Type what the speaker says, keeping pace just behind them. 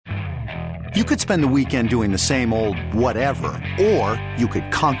You could spend the weekend doing the same old whatever, or you could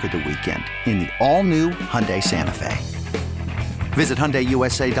conquer the weekend in the all-new Hyundai Santa Fe. Visit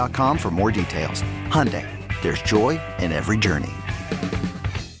HyundaiUSA.com for more details. Hyundai, there's joy in every journey.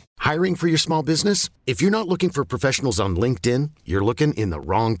 Hiring for your small business? If you're not looking for professionals on LinkedIn, you're looking in the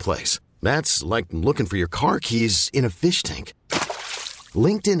wrong place. That's like looking for your car keys in a fish tank.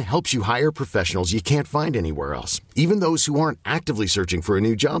 LinkedIn helps you hire professionals you can't find anywhere else, even those who aren't actively searching for a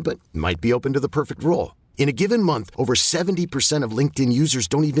new job but might be open to the perfect role. In a given month, over 70% of LinkedIn users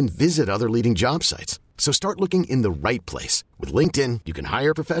don't even visit other leading job sites. So start looking in the right place. With LinkedIn, you can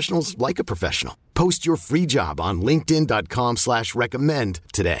hire professionals like a professional. Post your free job on linkedin.com/recommend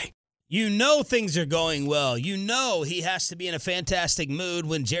today. You know things are going well. You know he has to be in a fantastic mood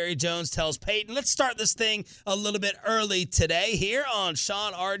when Jerry Jones tells Peyton, let's start this thing a little bit early today here on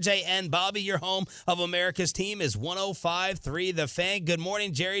Sean, RJ, and Bobby. Your home of America's team is 105.3 The Fan. Good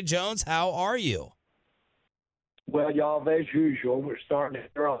morning, Jerry Jones. How are you? Well, y'all, as usual, we're starting to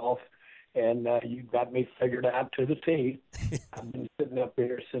hear off, and you got me figured out to the T. I've been sitting up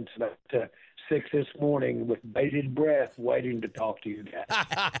here since about 6 this morning with bated breath waiting to talk to you guys.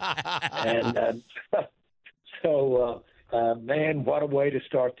 And man, what a way to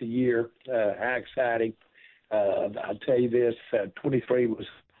start the year. How exciting. I'll tell you this, 23 was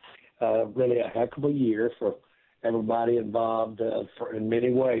really a heck of a year for everybody involved in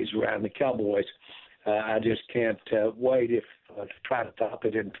many ways around the Cowboys. I just can't wait to try to top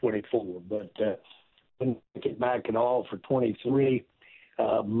it in 24. But when we get back and all for 23,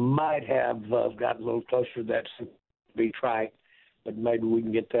 might have gotten a little closer to that to be trite, but maybe we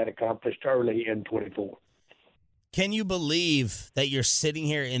can get that accomplished early in 24. Can you believe that you're sitting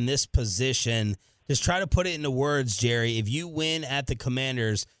here in this position? Just try to put it into words, Jerry. If you win at the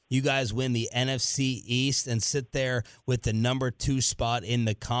Commanders, you guys win the NFC East and sit there with the number 2 spot in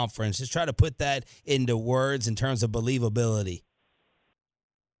the conference. Just try to put that into words in terms of believability.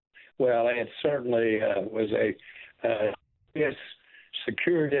 Well, it certainly was it's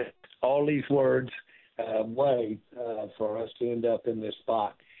secured it, all these words way for us to end up in this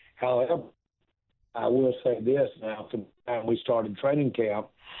spot. However, I will say this now, from the time we started training camp,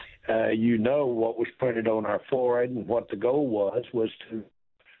 you know what was printed on our forehead and what the goal was to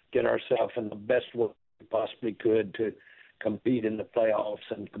get ourselves in the best way we possibly could to compete in the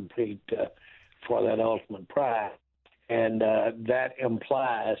playoffs and compete for that ultimate prize. And that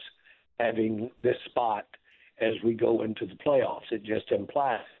implies having this spot as we go into the playoffs. It just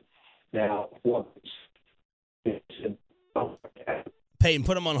implies. Now, Peyton,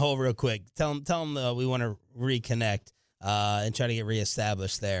 put him on hold real quick. Tell him we want to reconnect and try to get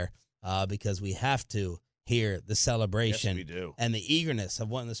reestablished there because we have to hear the celebration. Yes, we do. And the eagerness of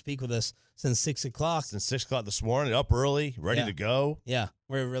wanting to speak with us since 6 o'clock. Since 6 o'clock this morning, up early, ready to go. Yeah,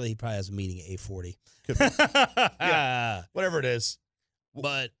 he probably has a meeting at 8:40. Could be. Yeah, whatever it is.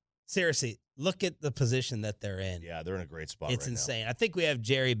 But seriously, look at the position that they're in. Yeah, they're in a great spot It's right insane. now. I think we have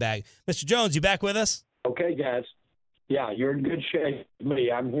Jerry back. Mr. Jones, you back with us? Okay, guys. Yeah, you're in good shape with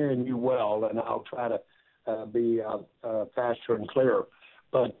me. I'm hearing you well, and I'll try to be faster and clearer.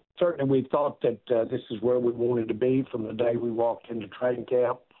 But certainly we thought that this is where we wanted to be from the day we walked into training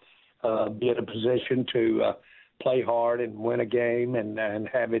camp, be in a position to play hard and win a game and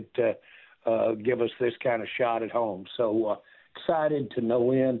have it give us this kind of shot at home. So excited to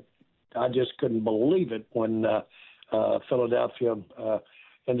no end. I just couldn't believe it when Philadelphia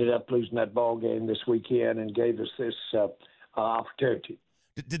ended up losing that ball game this weekend and gave us this opportunity.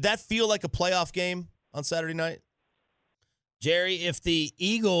 Did that feel like a playoff game on Saturday night? Jerry, if the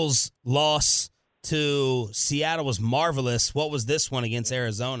Eagles' loss to Seattle was marvelous, what was this one against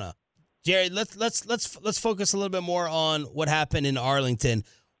Arizona? Jerry, let's focus a little bit more on what happened in Arlington.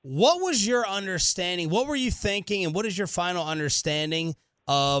 What was your understanding? What were you thinking, and what is your final understanding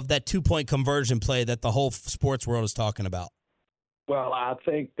of that 2-point conversion play that the whole sports world is talking about? Well, I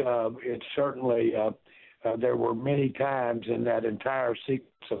think it certainly there were many times in that entire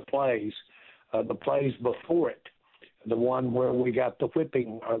sequence of plays, the plays before it, the one where we got the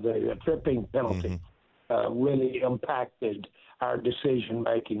whipping or the tripping penalty, really impacted our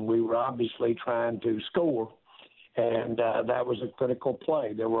decision-making. We were obviously trying to score, and that was a critical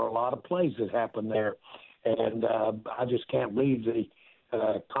play. There were a lot of plays that happened there, and I just can't believe the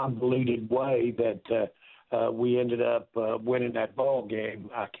convoluted way that we ended up winning that ball game.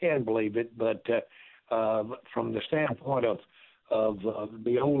 I can believe it, but from the standpoint of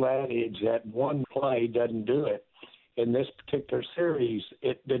the old adage that one play doesn't do it, in this particular series,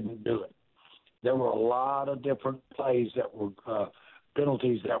 it didn't do it. There were a lot of different plays that were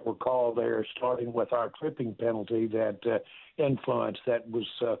penalties that were called there, starting with our tripping penalty that influenced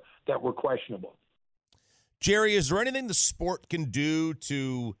that were questionable. Jerry, is there anything the sport can do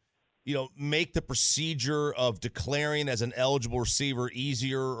to, make the procedure of declaring as an eligible receiver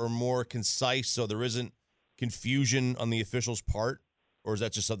easier or more concise so there isn't confusion on the official's part? Or is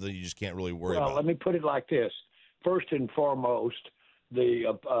that just something you just can't really worry about? Well, let me put it like this. First and foremost,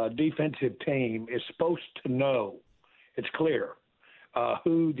 the defensive team is supposed to know, it's clear,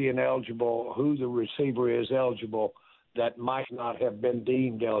 who the receiver is eligible that might not have been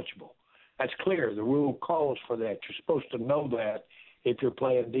deemed eligible. That's clear. The rule calls for that. You're supposed to know that if you're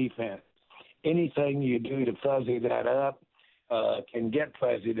playing defense. Anything you do to fuzzy that up can get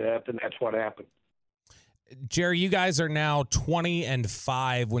fuzzied up, and that's what happened. Jerry, you guys are now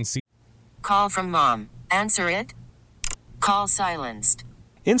 20-5 when Call from mom. Answer it. Call silenced.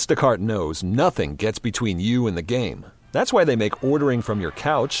 Instacart knows nothing gets between you and the game. That's why they make ordering from your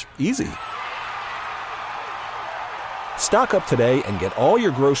couch easy. Stock up today and get all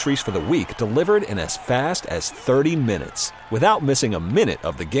your groceries for the week delivered in as fast as 30 minutes without missing a minute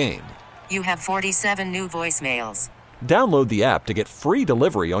of the game. You have 47 new voicemails. Download the app to get free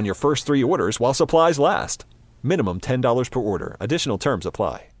delivery on your first 3 orders while supplies last. Minimum $10 per order. Additional terms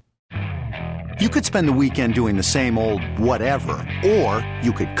apply. You could spend the weekend doing the same old whatever, or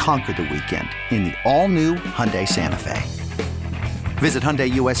you could conquer the weekend in the all-new Hyundai Santa Fe. Visit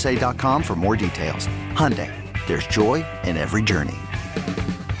HyundaiUSA.com for more details. Hyundai, there's joy in every journey.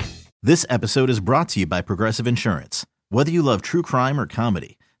 This episode is brought to you by Progressive Insurance. Whether you love true crime or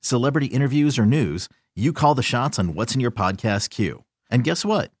comedy, celebrity interviews or news, you call the shots on what's in your podcast queue. And guess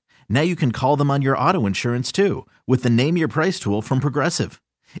what? Now you can call them on your auto insurance too with the Name Your Price tool from Progressive.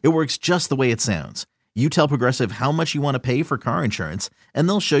 It works just the way it sounds. You tell Progressive how much you want to pay for car insurance, and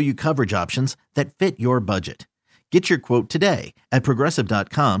they'll show you coverage options that fit your budget. Get your quote today at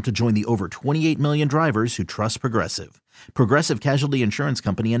Progressive.com to join the over 28 million drivers who trust Progressive. Progressive Casualty Insurance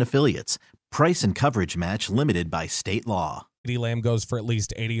Company and Affiliates. Price and coverage match limited by state law. CeeDee Lamb goes for at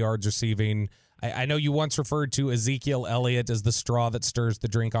least 80 yards receiving. I know you once referred to Ezekiel Elliott as the straw that stirs the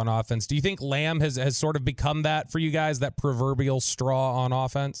drink on offense. Do you think Lamb has sort of become that for you guys, that proverbial straw on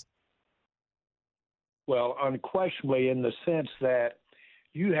offense? Well, unquestionably, in the sense that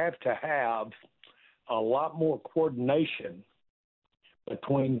you have to have a lot more coordination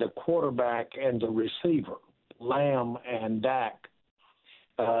between the quarterback and the receiver, Lamb and Dak,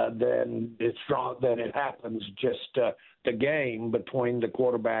 than it happens just the game between the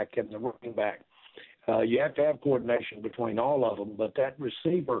quarterback and the running back. You have to have coordination between all of them, but that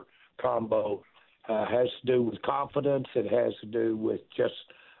receiver combo has to do with confidence. It has to do with just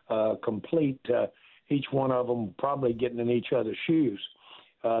complete each one of them probably getting in each other's shoes.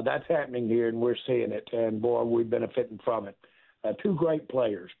 That's happening here, and we're seeing it, and, boy, we're benefiting from it. 2 great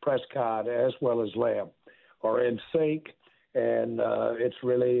players, Prescott as well as Lamb, are in sync, and it's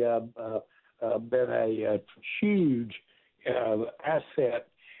really been a huge asset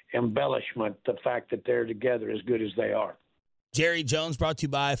embellishment, the fact that they're together as good as they are. Jerry Jones brought to you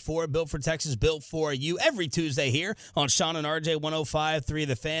by Ford, built for Texas, built for you, every Tuesday here on Sean and RJ 105.3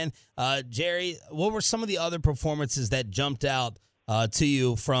 The Fan. Jerry, what were some of the other performances that jumped out to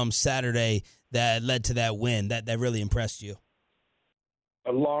you from Saturday that led to that win that really impressed you?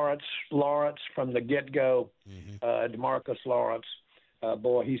 Lawrence from the get-go, DeMarcus Lawrence,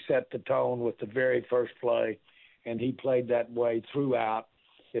 boy, he set the tone with the very first play, and he played that way throughout.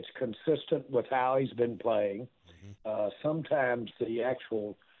 It's consistent with how he's been playing. Sometimes the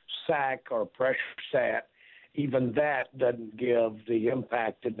actual sack or pressure stat, even that doesn't give the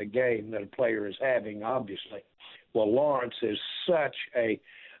impact in the game that a player is having, obviously. Well, Lawrence is such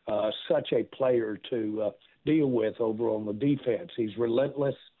a player to deal with over on the defense. He's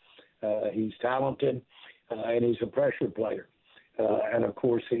relentless, he's talented, and he's a pressure player. And, of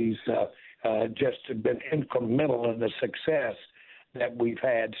course, he's just been incremental in the success that we've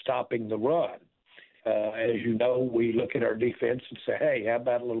had stopping the run. As you know, we look at our defense and say, hey, how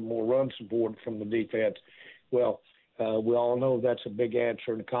about a little more run support from the defense? Well, we all know that's a big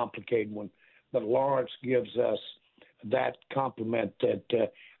answer and a complicated one. But Lawrence gives us that compliment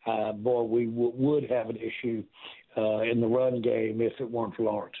that, boy, we would have an issue in the run game if it weren't for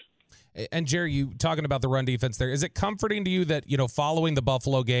Lawrence. And, Jerry, you talking about the run defense there, is it comforting to you that, following the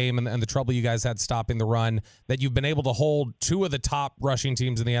Buffalo game and the trouble you guys had stopping the run, that you've been able to hold 2 of the top rushing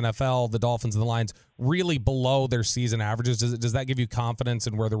teams in the NFL, the Dolphins and the Lions, really below their season averages? Does that give you confidence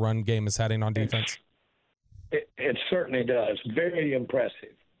in where the run game is heading on defense? It certainly does. Very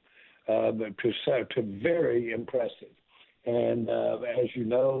impressive. Very impressive. And as you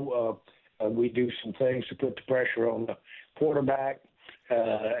know, we do some things to put the pressure on the quarterback.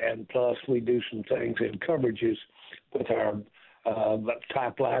 and plus we do some things in coverages with our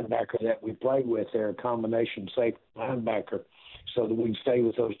type linebacker that we play with. They're a combination safe linebacker, so that we can stay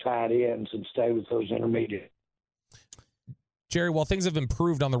with those tight ends and stay with those intermediate. Jerry, while things have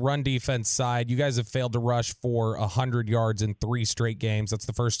improved on the run defense side, you guys have failed to rush for 100 yards in 3 straight games. That's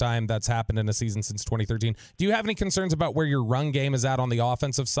the first time that's happened in a season since 2013. Do you have any concerns about where your run game is at on the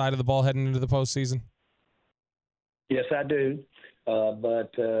offensive side of the ball heading into the postseason? Yes, I do,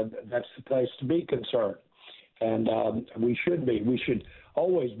 but that's the place to be concerned, and we should be. We should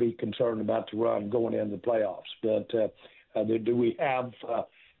always be concerned about the run going into the playoffs. But do we have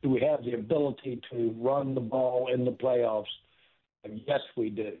the ability to run the ball in the playoffs? Yes,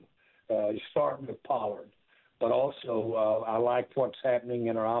 we do. Starting with Pollard, but also I like what's happening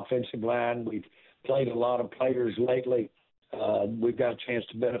in our offensive line. We've played a lot of players lately. We've got a chance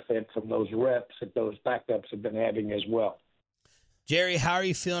to benefit from those reps that those backups have been having as well. Jerry, how are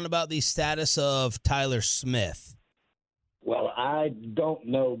you feeling about the status of Tyler Smith? Well, I don't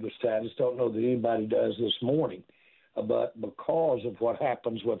know the status. Don't know that anybody does this morning, but because of what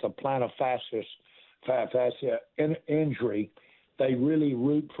happens with a plantar fascia injury, they really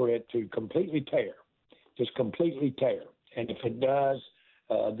root for it to completely tear, just completely tear. And if it does,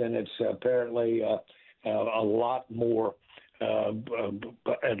 then it's apparently a lot more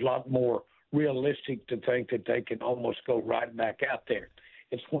realistic to think that they can almost go right back out there.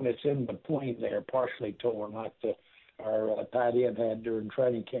 It's when it's in between there, partially torn, like our tight end had during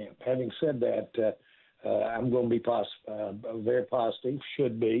training camp. Having said that, I'm going to be very positive,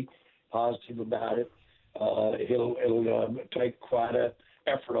 should be positive about it. It'll take quite an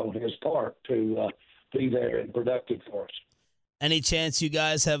effort on his part to be there and productive for us. Any chance you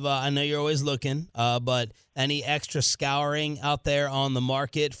guys have, I know you're always looking, but any extra scouring out there on the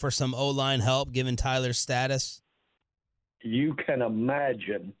market for some O-line help given Tyler's status? You can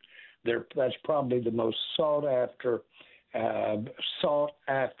imagine that's probably the most sought after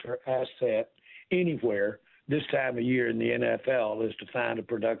asset anywhere this time of year in the NFL is to find a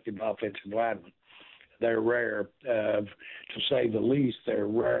productive offensive lineman. They're rare, to say the least. They're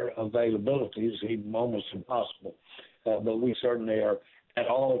rare availabilities, even almost impossible. But we certainly are at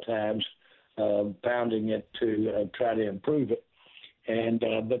all times pounding it to try to improve it. And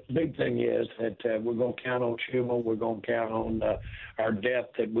but the big thing is that we're going to count on Schumer. We're going to count on our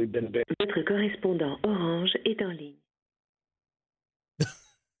depth that we've been very. Votre correspondant Orange est en ligne.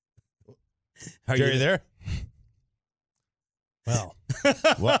 Are you there? Well,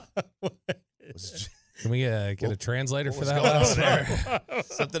 what? Can we get a translator for that? Going on there?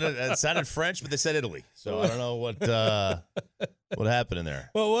 Something that sounded French, but they said Italy. So I don't know what happened in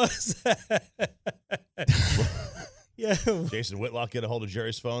there. What was that? Yeah. Jason Whitlock get a hold of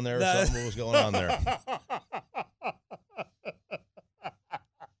Jerry's phone there or something? What was going on there?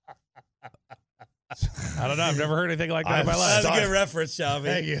 I don't know. I've never heard anything like that in my life. That's a good reference, Shelby.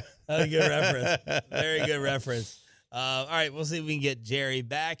 Thank you. That's a good reference. Very good reference. All right, we'll see if we can get Jerry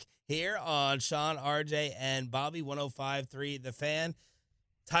back here on Sean, RJ, and Bobby, 105.3 The Fan.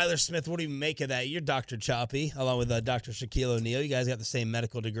 Tyler Smith, what do you make of that? You're Dr. Choppy, along with Dr. Shaquille O'Neal. You guys got the same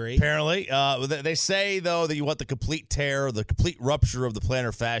medical degree. Apparently. They say, though, that you want the complete tear, the complete rupture of the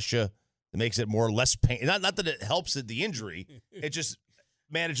plantar fascia that makes it more or less pain. Not that it helps the injury. It just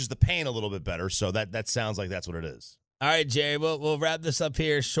manages the pain a little bit better. So that sounds like that's what it is. All right, Jerry, we'll wrap this up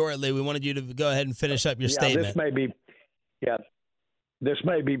here shortly. We wanted you to go ahead and finish up your statement. This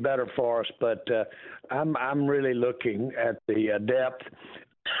may be better for us, but I'm really looking at the depth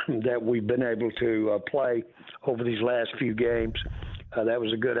that we've been able to play over these last few games. That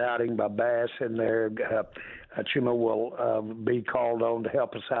was a good outing by Bass in there. Chuma will be called on to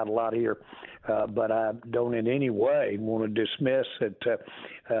help us out a lot here, but I don't in any way want to dismiss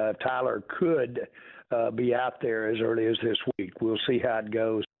that Tyler could be out there as early as this week. We'll see how it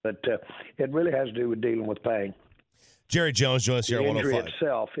goes, but it really has to do with dealing with pain. Jerry Jones joins us here at 105. The injury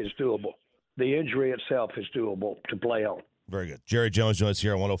itself is doable. The injury itself is doable to play on. Very good. Jerry Jones joins us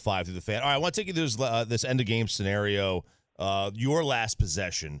here at 105 through The Fan. All right, I want to take you through this end-of-game scenario. Your last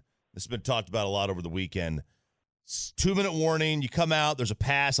possession. This has been talked about a lot over the weekend. 2-minute warning. You come out. There's a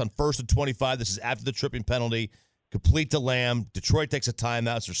pass on 1st and 25. This is after the tripping penalty. Complete to Lamb. Detroit takes a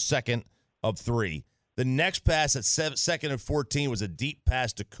timeout. It's their second of 3. The next pass at 2nd and 14 was a deep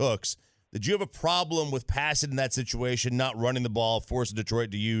pass to Cooks. Did you have a problem with passing in that situation, not running the ball, forcing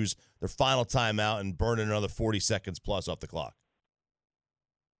Detroit to use their final timeout and burning another 40 seconds plus off the clock?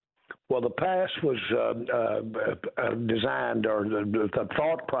 Well, the pass was designed, or the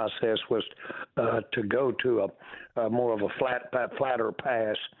thought process was to go to a more of a flatter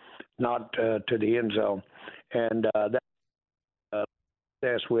pass, not to the end zone. And that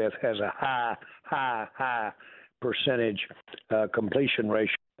success with has a high percentage completion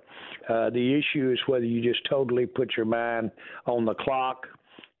ratio. The issue is whether you just totally put your mind on the clock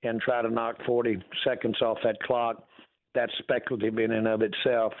and try to knock 40 seconds off that clock. That's speculative in and of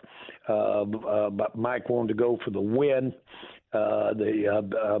itself. But Mike wanted to go for the win.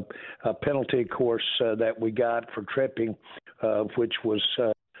 The penalty, of course, that we got for tripping, which was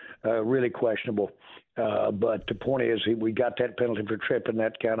really questionable. But the point is, we got that penalty for tripping.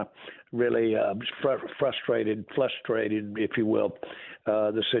 That kind of really frustrated, if you will,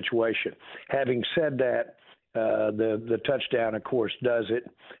 the situation. Having said that, the touchdown, of course, does it.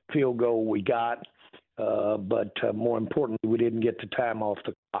 Field goal we got. But more importantly, we didn't get the time off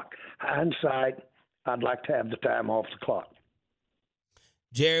the clock. Hindsight, I'd like to have the time off the clock.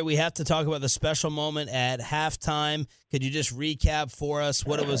 Jerry, we have to talk about the special moment at halftime. Could you just recap for us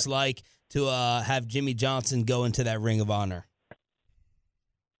what it was like to have Jimmy Johnson go into that Ring of Honor?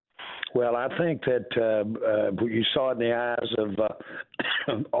 Well, I think that you saw it in the eyes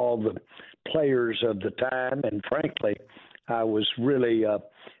of all the players of the time, and frankly, I was really,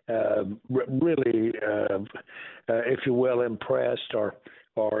 if you will, impressed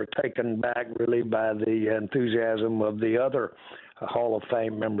or taken back really by the enthusiasm of the other Hall of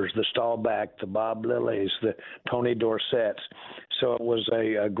Fame members, the Staubach, the Bob Lillies, the Tony Dorsetts. So it was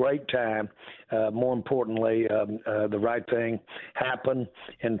a great time. More importantly, the right thing happened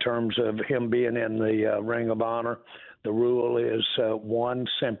in terms of him being in the Ring of Honor. The rule is one,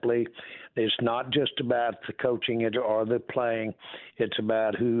 simply, it's not just about the coaching or the playing. It's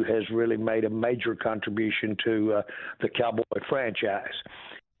about who has really made a major contribution to the Cowboy franchise.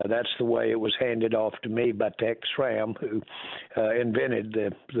 That's the way it was handed off to me by Tex Schramm, who invented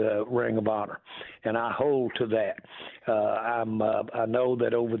the Ring of Honor, and I hold to that. I know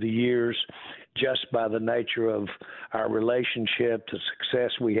that over the years, just by the nature of our relationship, the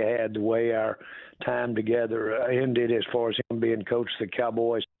success we had, the way our time together ended as far as him being coach of the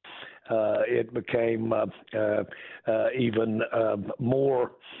Cowboys, it became even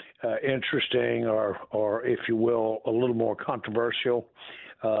more interesting or, if you will, a little more controversial.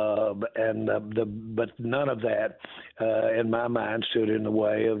 But none of that, in my mind, stood in the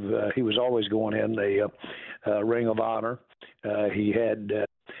way of he was always going in the Ring of Honor. He had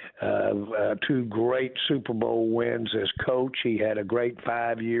two great Super Bowl wins as coach. He had a great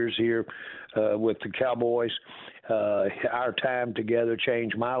 5 years here with the Cowboys. Our time together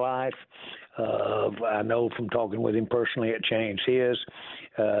changed my life. I know from talking with him personally, it changed his.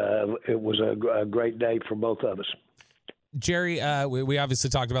 It was a great day for both of us. Jerry, we obviously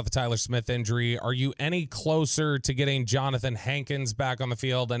talked about the Tyler Smith injury. Are you any closer to getting Jonathan Hankins back on the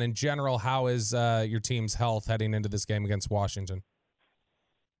field? And in general, how is your team's health heading into this game against Washington?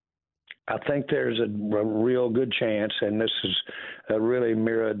 I think there's a real good chance, and this is really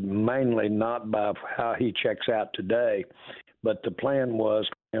mirrored mainly not by how he checks out today, but the plan was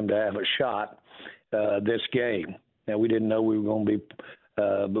for him to have a shot this game. Now, we didn't know we were going to be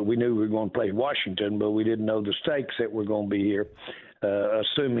but we knew we were going to play Washington, but we didn't know the stakes that were going to be here,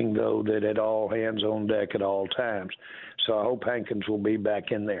 assuming, though, that at all hands on deck at all times. So I hope Hankins will be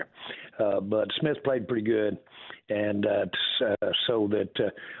back in there. But Smith played pretty good, and so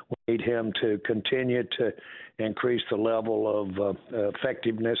that we need him to continue to increase the level of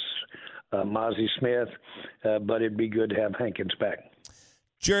effectiveness, Mozzie Smith, but it'd be good to have Hankins back.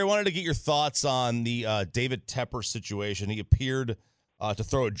 Jerry, I wanted to get your thoughts on the David Tepper situation. He appeared to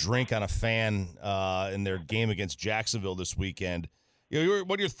throw a drink on a fan in their game against Jacksonville this weekend.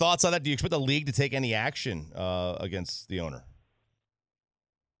 What are your thoughts on that? Do you expect the league to take any action against the owner?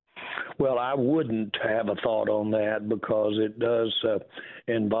 Well, I wouldn't have a thought on that because it does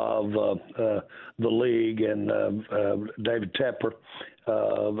involve the league and David Tepper.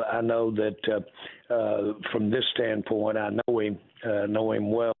 I know that from this standpoint, I know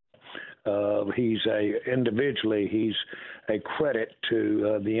him well. He's he's a credit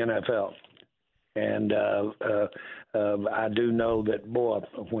to the NFL. And I do know that, boy,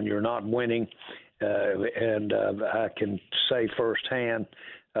 when you're not winning, and I can say firsthand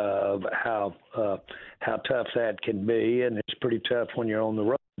how tough that can be, and it's pretty tough when you're on the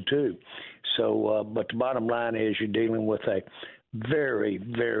road too. So, but the bottom line is you're dealing with a very,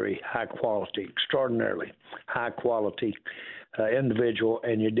 very high quality, extraordinarily high quality individual,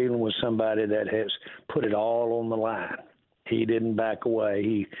 and you're dealing with somebody that has put it all on the line. He didn't back away.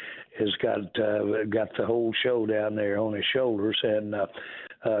 He has got the whole show down there on his shoulders, and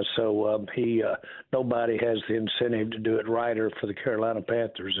so nobody has the incentive to do it righter for the Carolina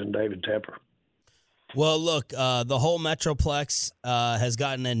Panthers than David Tepper. Well, look, the whole Metroplex has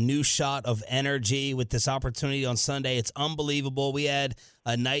gotten a new shot of energy with this opportunity on Sunday. It's unbelievable. We had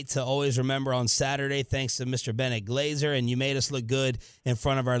a night to always remember on Saturday, thanks to Mr. Bennett Glazer, and you made us look good in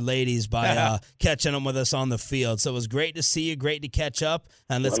front of our ladies by catching them with us on the field. So it was great to see you, great to catch up,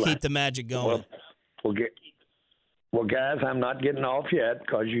 and let's keep the magic going. Well, guys, I'm not getting off yet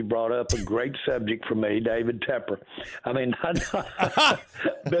because you brought up a great subject for me, David Tepper. I mean,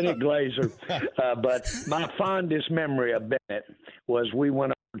 Bennett Glazer. But my fondest memory of Bennett was we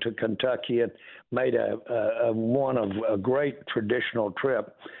went over to Kentucky and made a great traditional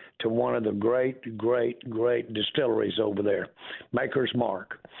trip to one of the great distilleries over there, Maker's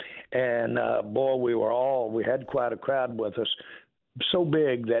Mark. And, boy, we had quite a crowd with us. So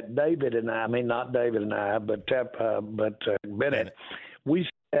big that David and I, not David and I, but Bennett, we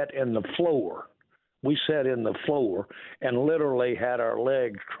sat in the floor. We sat in the floor and literally had our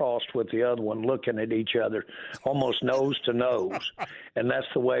legs crossed with the other one, looking at each other, almost nose to nose. And that's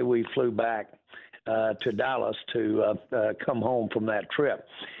the way we flew back to Dallas to come home from that trip.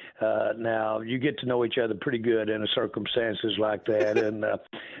 Now, you get to know each other pretty good in circumstances like that. And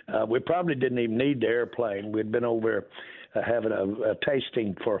we probably didn't even need the airplane. We'd been over having a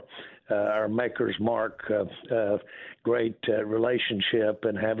tasting for our Maker's Mark, great relationship,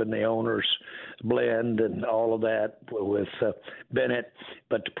 and having the owners blend and all of that with Bennett.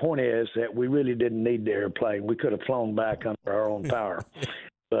 But the point is that we really didn't need the airplane. We could have flown back under our own power.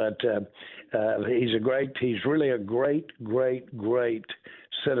 But he's really a great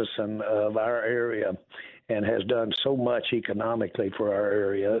citizen of our area and has done so much economically for our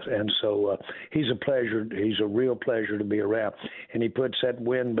area. And so he's a pleasure. He's a real pleasure to be around. And he puts that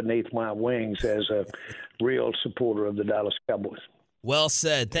wind beneath my wings as a real supporter of the Dallas Cowboys. Well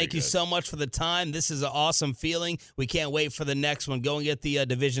said. Thank you so much for the time. This is an awesome feeling. We can't wait for the next one. Go and get the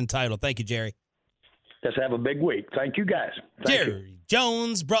division title. Thank you, Jerry. Let's have a big week. Thank you, guys. Jerry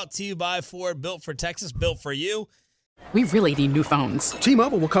Jones, brought to you by Ford, built for Texas, built for you. We really need new phones.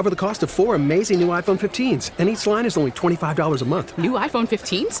 T-Mobile will cover the cost of 4 amazing new iPhone 15s, and each line is only $25 a month. New iPhone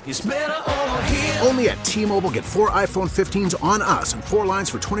 15s? It's better over here. Only at T-Mobile, get 4 iPhone 15s on us and 4 lines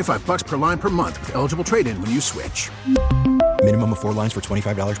for $25 per line per month with eligible trade-in when you switch. Minimum of 4 lines for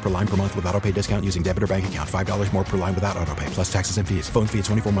 $25 per line per month with autopay discount using debit or bank account. $5 more per line without autopay, plus taxes and fees. Phone fee at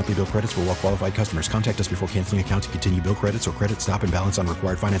 24 monthly bill credits for well-qualified customers. Contact us before canceling account to continue bill credits or credit stop and balance on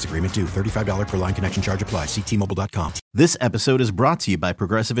required finance agreement due. $35 per line connection charge applies. See T-Mobile.com. This episode is brought to you by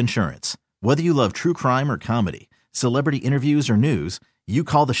Progressive Insurance. Whether you love true crime or comedy, celebrity interviews or news, you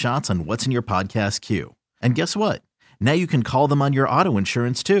call the shots on what's in your podcast queue. And guess what? Now you can call them on your auto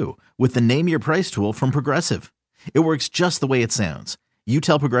insurance too with the Name Your Price tool from Progressive. It works just the way it sounds. You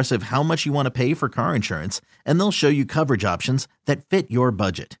tell Progressive how much you want to pay for car insurance, and they'll show you coverage options that fit your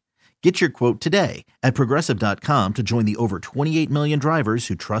budget. Get your quote today at Progressive.com to join the over 28 million drivers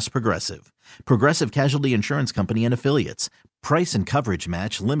who trust Progressive. Progressive Casualty Insurance Company and Affiliates. Price and coverage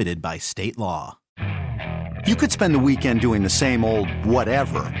match limited by state law. You could spend the weekend doing the same old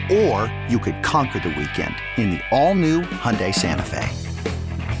whatever, or you could conquer the weekend in the all-new Hyundai Santa Fe.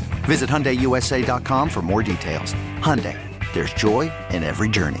 Visit HyundaiUSA.com for more details. Hyundai, there's joy in every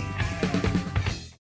journey.